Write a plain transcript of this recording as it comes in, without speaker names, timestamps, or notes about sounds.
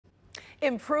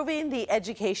Improving the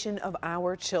education of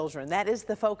our children. That is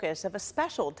the focus of a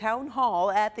special town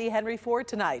hall at the Henry Ford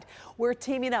tonight. We're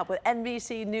teaming up with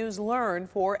NBC News Learn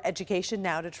for Education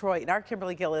Now Detroit. And our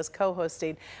Kimberly Gill is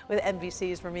co-hosting with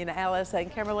NBC's Ramina Ellis.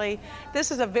 And Kimberly,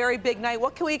 this is a very big night.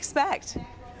 What can we expect?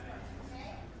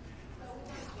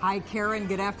 Hi, Karen.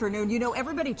 Good afternoon. You know,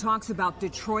 everybody talks about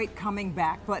Detroit coming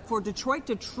back, but for Detroit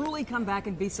to truly come back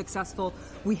and be successful,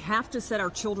 we have to set our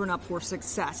children up for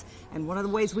success. And one of the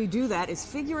ways we do that is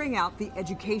figuring out the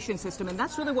education system. And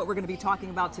that's really what we're going to be talking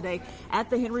about today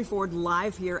at the Henry Ford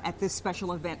live here at this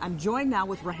special event. I'm joined now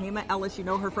with Ramina Ellis. You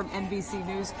know her from NBC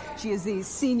News. She is the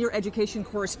senior education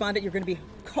correspondent. You're going to be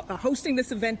hosting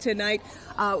this event tonight.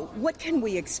 What can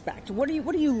we expect? What are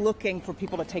you looking for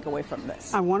people to take away from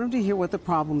this? I want them to hear what the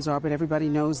problems are, but everybody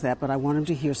knows that, but I want them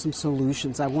to hear some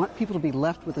solutions. I want people to be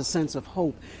left with a sense of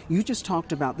hope. You just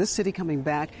talked about this city coming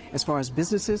back as far as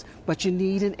businesses, but you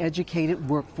need an educated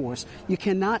workforce. You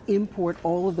cannot import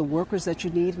all of the workers that you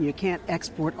need, and you can't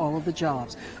export all of the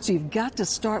jobs. So you've got to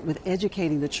start with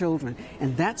educating the children,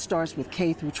 and that starts with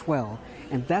K through 12.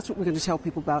 And that's what we're going to tell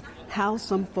people about, how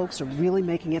some folks are really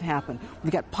making it happen.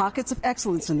 We've got pockets of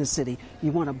excellence in the city.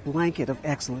 You want a blanket of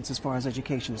excellence as far as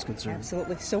education is concerned.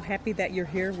 Absolutely. So happy that you're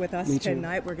here with us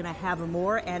tonight. We're going to have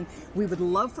more, and we would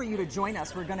love for you to join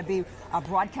us. We're going to be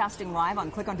broadcasting live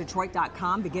on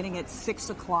clickondetroit.com beginning at 6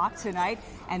 o'clock tonight,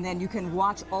 and then you can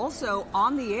watch also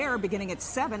on the air beginning at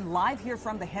 7 live here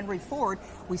from the Henry Ford.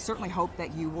 We certainly hope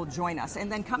that you will join us.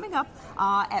 And then coming up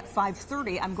at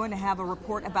 5:30, I'm going to have a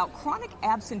report about chronic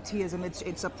absenteeism.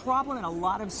 It's a problem in a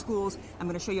lot of schools. I'm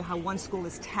going to show you how one school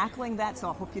is tackling that, so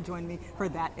I hope you join me for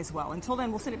that as well. Until then,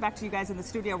 we'll send it back to you guys in the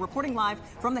studio. Reporting live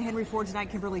from the Henry Ford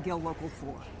tonight, Kimberly Gill, Local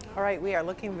 4. All right, we are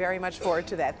looking very much forward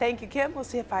to that. Thank you, Kim. We'll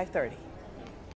see you at 5:30.